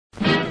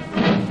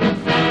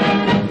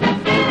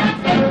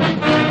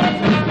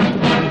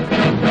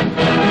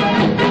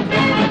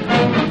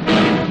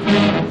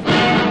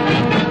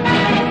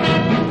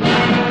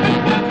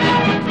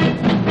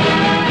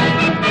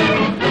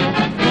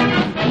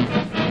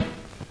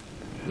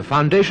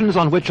foundations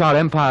on which our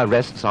empire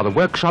rests are the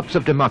workshops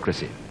of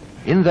democracy.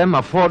 In them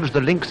are forged the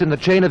links in the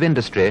chain of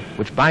industry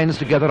which binds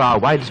together our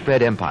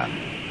widespread empire.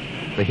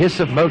 The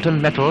hiss of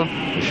molten metal,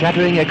 the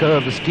shattering echo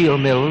of the steel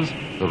mills,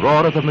 the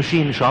roar of the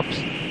machine shops,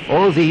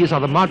 all these are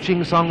the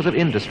marching songs of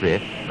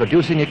industry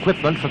producing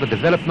equipment for the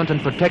development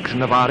and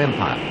protection of our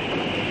empire.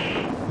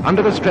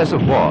 Under the stress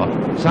of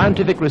war,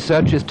 scientific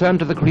research is turned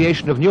to the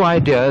creation of new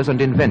ideas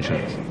and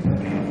inventions.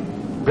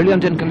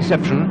 Brilliant in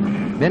conception,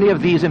 many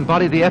of these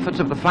embody the efforts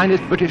of the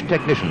finest British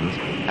technicians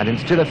and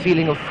instill a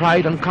feeling of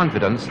pride and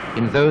confidence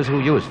in those who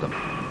use them.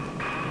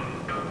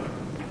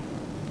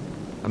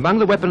 Among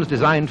the weapons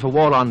designed for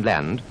war on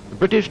land, the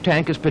British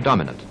tank is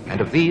predominant,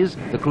 and of these,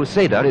 the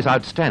Crusader is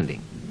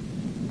outstanding.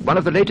 One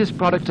of the latest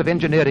products of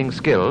engineering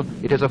skill,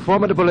 it is a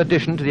formidable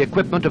addition to the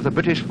equipment of the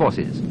British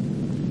forces.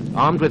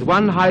 Armed with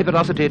one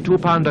high-velocity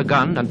 2-pounder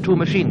gun and 2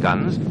 machine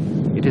guns,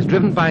 it is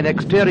driven by an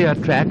exterior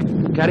track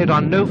carried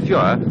on no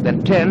fewer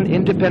than 10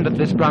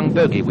 independently sprung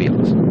bogie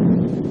wheels.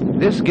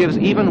 This gives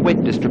even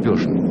weight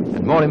distribution,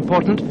 and more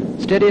important,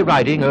 steady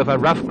riding over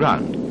rough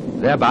ground,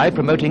 thereby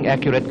promoting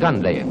accurate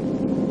gun laying.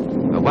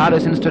 A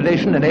wireless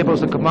installation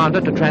enables the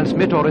commander to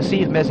transmit or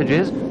receive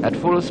messages at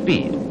full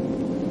speed.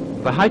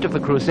 The height of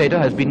the Crusader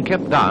has been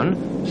kept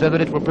down so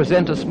that it will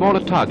present as small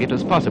a target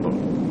as possible.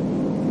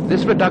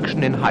 This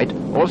reduction in height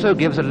also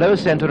gives a low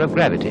center of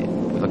gravity,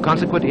 with a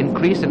consequent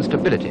increase in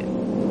stability.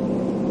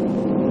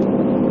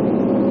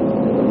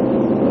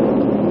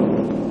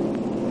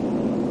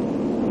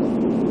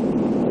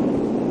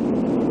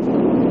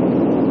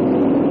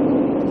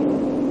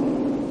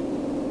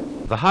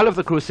 The hull of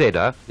the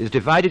Crusader is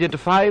divided into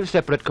 5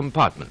 separate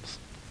compartments.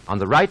 On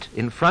the right,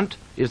 in front,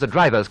 is the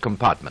driver's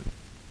compartment,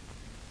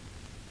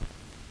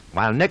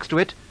 while next to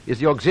it is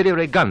the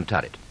auxiliary gun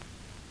turret.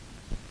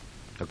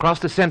 Across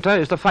the center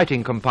is the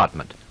fighting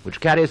compartment,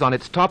 which carries on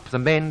its top the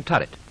main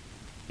turret.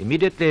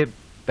 Immediately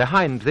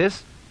behind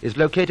this is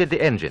located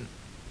the engine,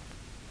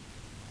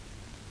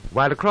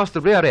 while across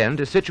the rear end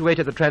is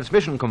situated the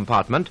transmission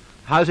compartment,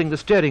 housing the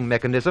steering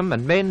mechanism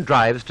and main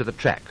drives to the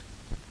track.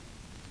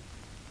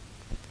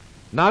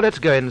 Now let's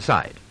go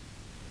inside.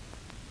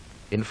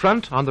 In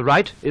front, on the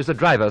right, is the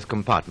driver's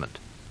compartment,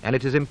 and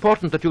it is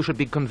important that you should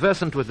be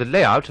conversant with the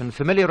layout and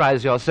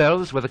familiarize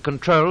yourselves with the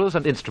controls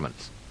and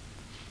instruments.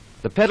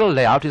 The pedal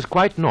layout is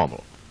quite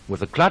normal,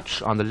 with the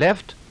clutch on the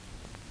left,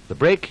 the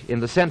brake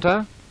in the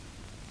center,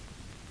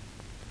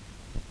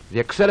 the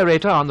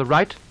accelerator on the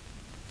right,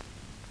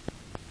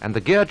 and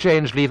the gear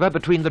change lever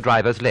between the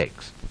driver's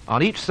legs.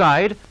 On each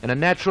side, in a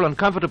natural and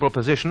comfortable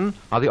position,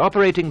 are the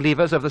operating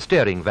levers of the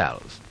steering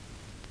valves.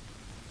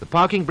 The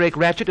parking brake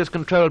ratchet is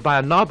controlled by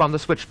a knob on the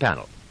switch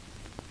panel.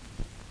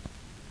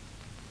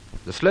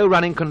 The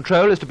slow-running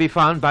control is to be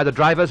found by the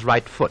driver's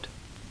right foot.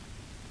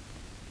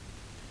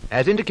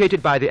 As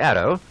indicated by the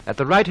arrow, at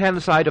the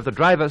right-hand side of the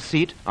driver's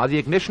seat are the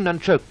ignition and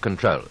choke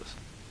controls.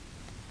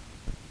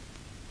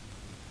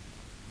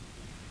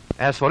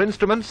 As for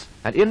instruments,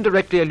 an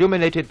indirectly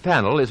illuminated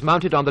panel is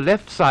mounted on the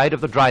left side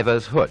of the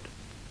driver's hood.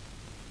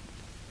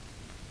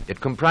 It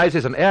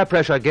comprises an air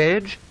pressure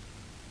gauge,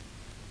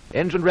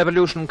 engine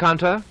revolution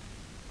counter,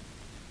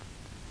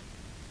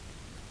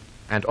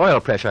 and oil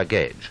pressure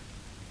gauge.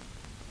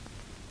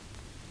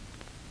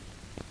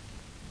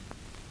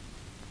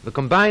 The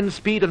combined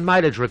speed and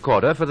mileage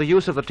recorder for the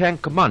use of the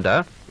tank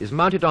commander is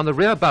mounted on the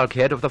rear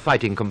bulkhead of the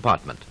fighting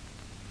compartment.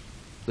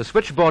 The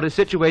switchboard is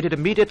situated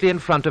immediately in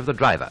front of the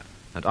driver,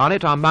 and on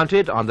it are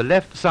mounted on the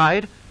left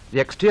side the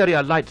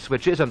exterior light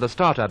switches and the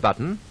starter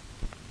button,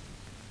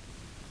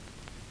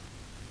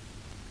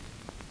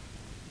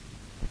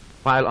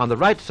 while on the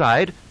right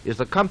side is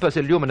the compass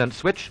illuminant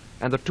switch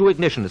and the 2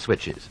 ignition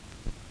switches.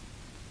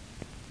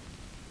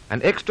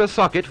 An extra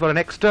socket for an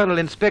external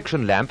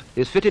inspection lamp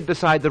is fitted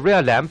beside the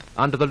rear lamp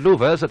under the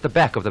louvers at the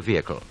back of the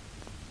vehicle.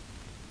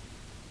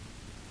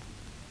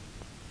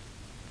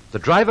 The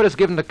driver is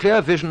given a clear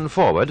vision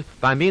forward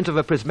by means of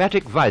a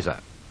prismatic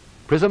visor.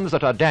 Prisms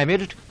that are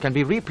damaged can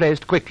be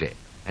replaced quickly,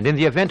 and in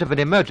the event of an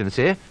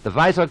emergency, the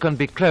visor can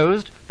be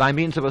closed by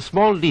means of a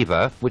small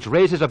lever which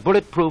raises a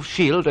bulletproof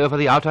shield over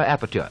the outer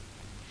aperture.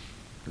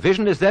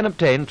 Vision is then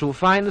obtained through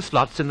fine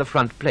slots in the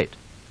front plate.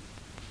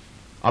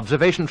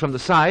 Observation from the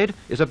side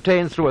is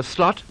obtained through a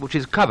slot which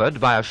is covered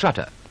by a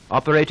shutter,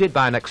 operated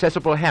by an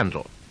accessible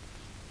handle.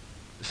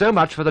 So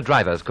much for the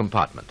driver's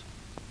compartment.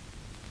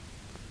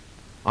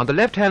 On the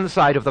left-hand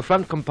side of the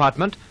front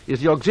compartment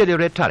is the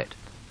auxiliary turret.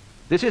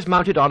 This is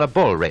mounted on a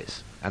bull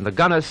race, and the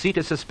gunner's seat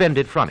is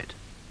suspended from it.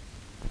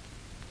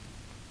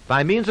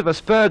 By means of a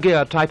spur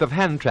gear type of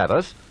hand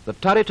traverse, the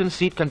turret and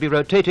seat can be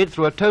rotated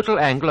through a total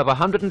angle of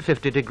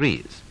 150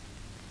 degrees.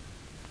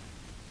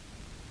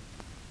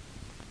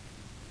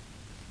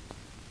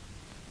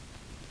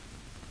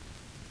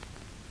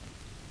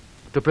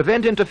 To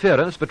prevent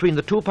interference between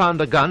the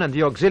 2-pounder gun and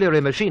the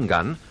auxiliary machine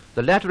gun,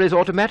 the latter is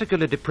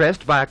automatically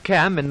depressed by a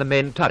cam in the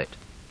main turret.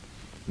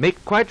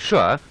 Make quite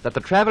sure that the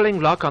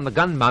travelling lock on the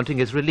gun mounting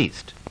is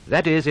released,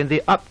 that is, in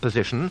the up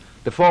position,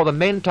 before the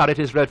main turret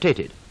is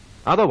rotated.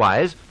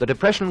 Otherwise, the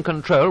depression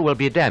control will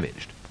be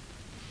damaged.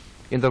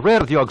 In the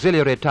rear of the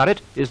auxiliary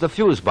turret is the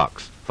fuse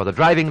box for the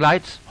driving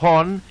lights,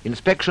 horn,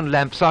 inspection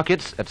lamp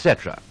sockets,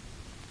 etc.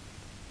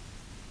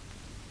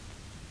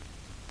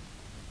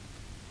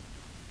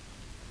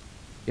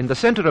 In the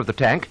center of the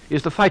tank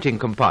is the fighting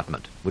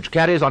compartment, which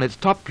carries on its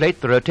top plate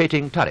the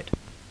rotating turret.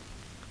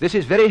 This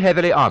is very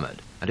heavily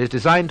armored and is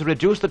designed to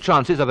reduce the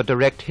chances of a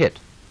direct hit.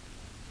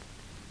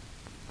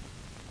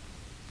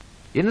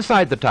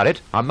 Inside the turret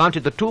are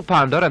mounted the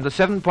 2-pounder and the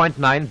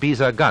 7.9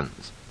 Visor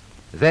guns.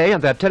 They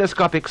and their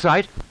telescopic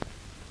sight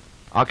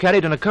are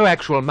carried in a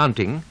coaxial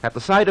mounting, at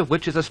the side of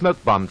which is a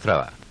smoke bomb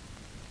thrower.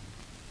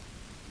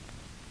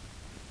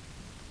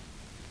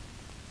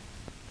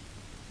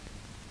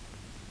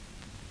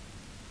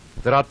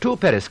 There are 2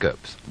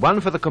 periscopes, one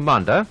for the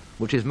commander,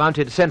 which is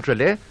mounted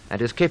centrally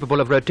and is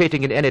capable of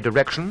rotating in any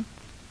direction,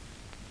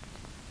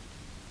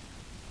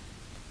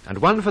 and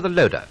one for the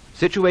loader,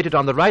 situated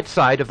on the right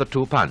side of the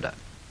 2-pounder.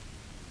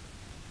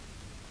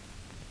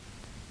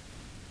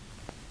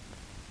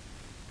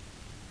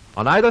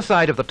 On either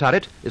side of the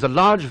turret is a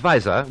large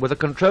visor with a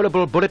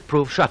controllable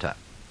bulletproof shutter.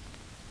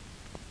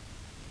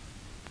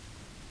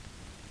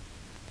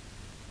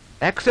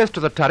 Access to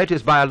the turret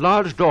is by a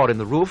large door in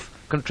the roof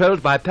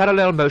controlled by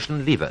parallel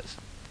motion levers.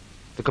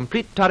 The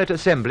complete turret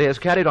assembly is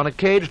carried on a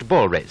caged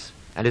ball race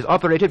and is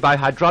operated by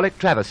hydraulic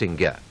traversing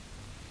gear.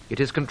 It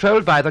is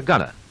controlled by the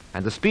gunner,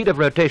 and the speed of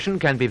rotation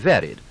can be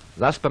varied,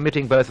 thus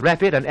permitting both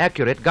rapid and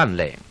accurate gun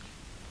laying.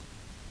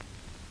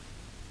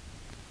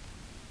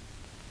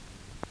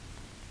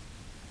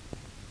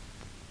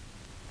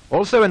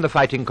 Also in the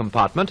fighting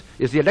compartment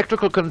is the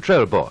electrical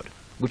control board,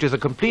 which is a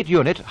complete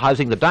unit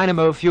housing the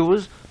dynamo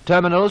fuse,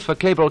 terminals for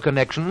cable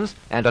connections,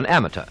 and an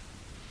ammeter.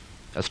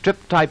 A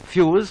strip-type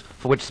fuse,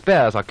 for which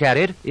spares are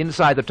carried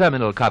inside the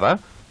terminal cover,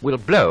 will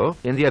blow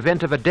in the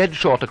event of a dead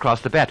short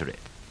across the battery.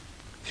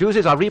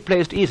 Fuses are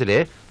replaced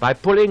easily by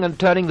pulling and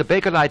turning the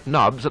Bakelite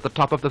knobs at the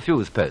top of the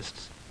fuse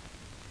posts.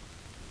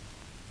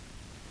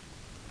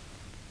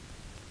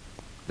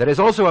 There is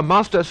also a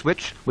master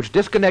switch which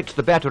disconnects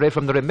the battery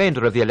from the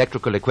remainder of the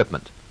electrical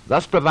equipment,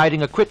 thus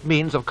providing a quick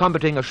means of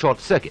combating a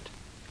short circuit.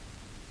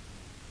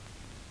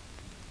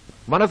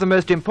 One of the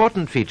most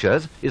important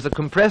features is the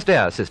compressed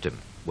air system,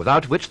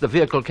 without which the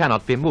vehicle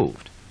cannot be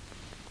moved.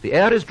 The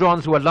air is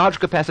drawn through a large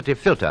capacity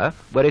filter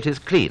where it is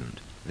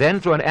cleaned, then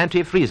through an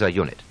anti-freezer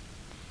unit.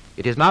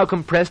 It is now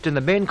compressed in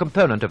the main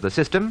component of the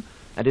system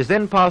and is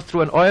then passed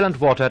through an oil and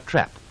water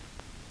trap.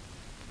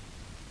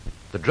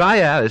 The dry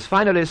air is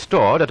finally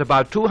stored at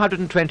about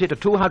 220 to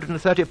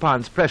 230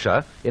 pounds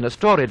pressure in a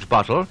storage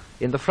bottle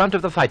in the front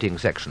of the fighting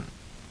section.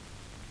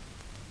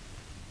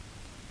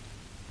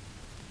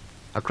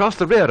 Across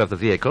the rear of the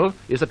vehicle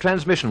is the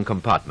transmission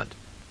compartment.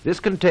 This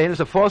contains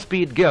a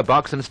 4-speed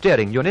gearbox and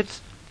steering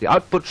units, the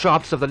output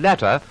shafts of the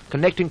latter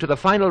connecting to the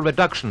final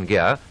reduction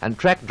gear and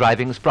track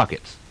driving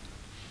sprockets.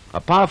 A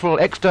powerful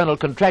external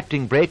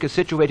contracting brake is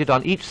situated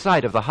on each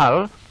side of the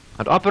hull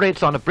and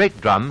operates on a brake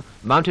drum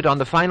mounted on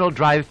the final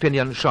drive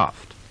pinion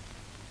shaft.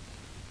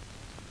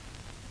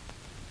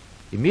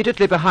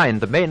 Immediately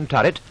behind the main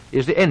turret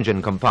is the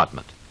engine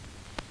compartment.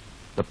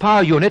 The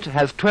power unit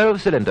has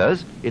 12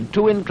 cylinders in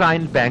 2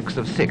 inclined banks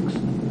of 6.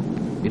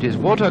 It is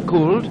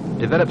water-cooled,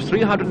 develops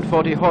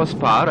 340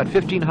 horsepower at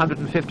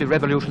 1,550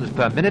 revolutions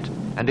per minute,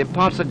 and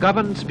imparts a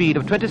governed speed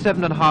of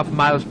 27.5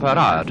 miles per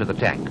hour to the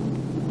tank.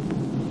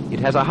 It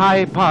has a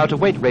high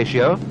power-to-weight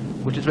ratio,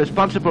 which is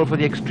responsible for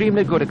the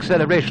extremely good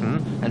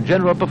acceleration and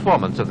general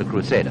performance of the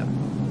Crusader.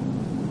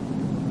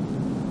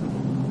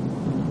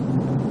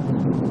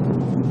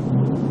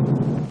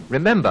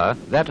 Remember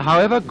that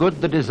however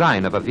good the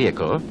design of a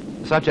vehicle,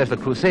 such as the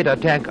Crusader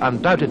tank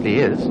undoubtedly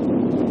is,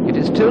 it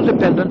is still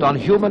dependent on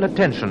human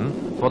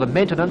attention for the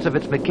maintenance of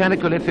its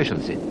mechanical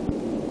efficiency.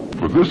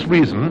 For this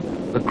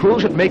reason, the crew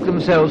should make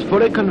themselves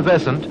fully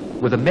conversant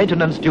with the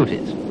maintenance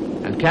duties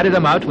and carry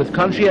them out with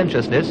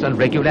conscientiousness and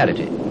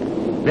regularity,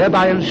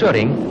 thereby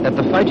ensuring that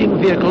the fighting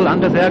vehicle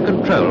under their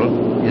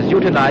control is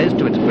utilized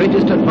to its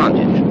greatest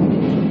advantage.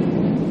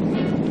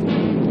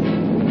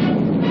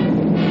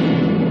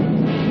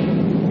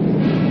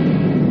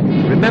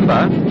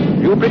 Remember,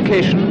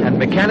 lubrication and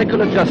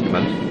mechanical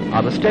adjustment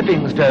are the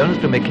stepping stones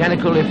to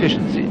mechanical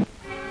efficiency.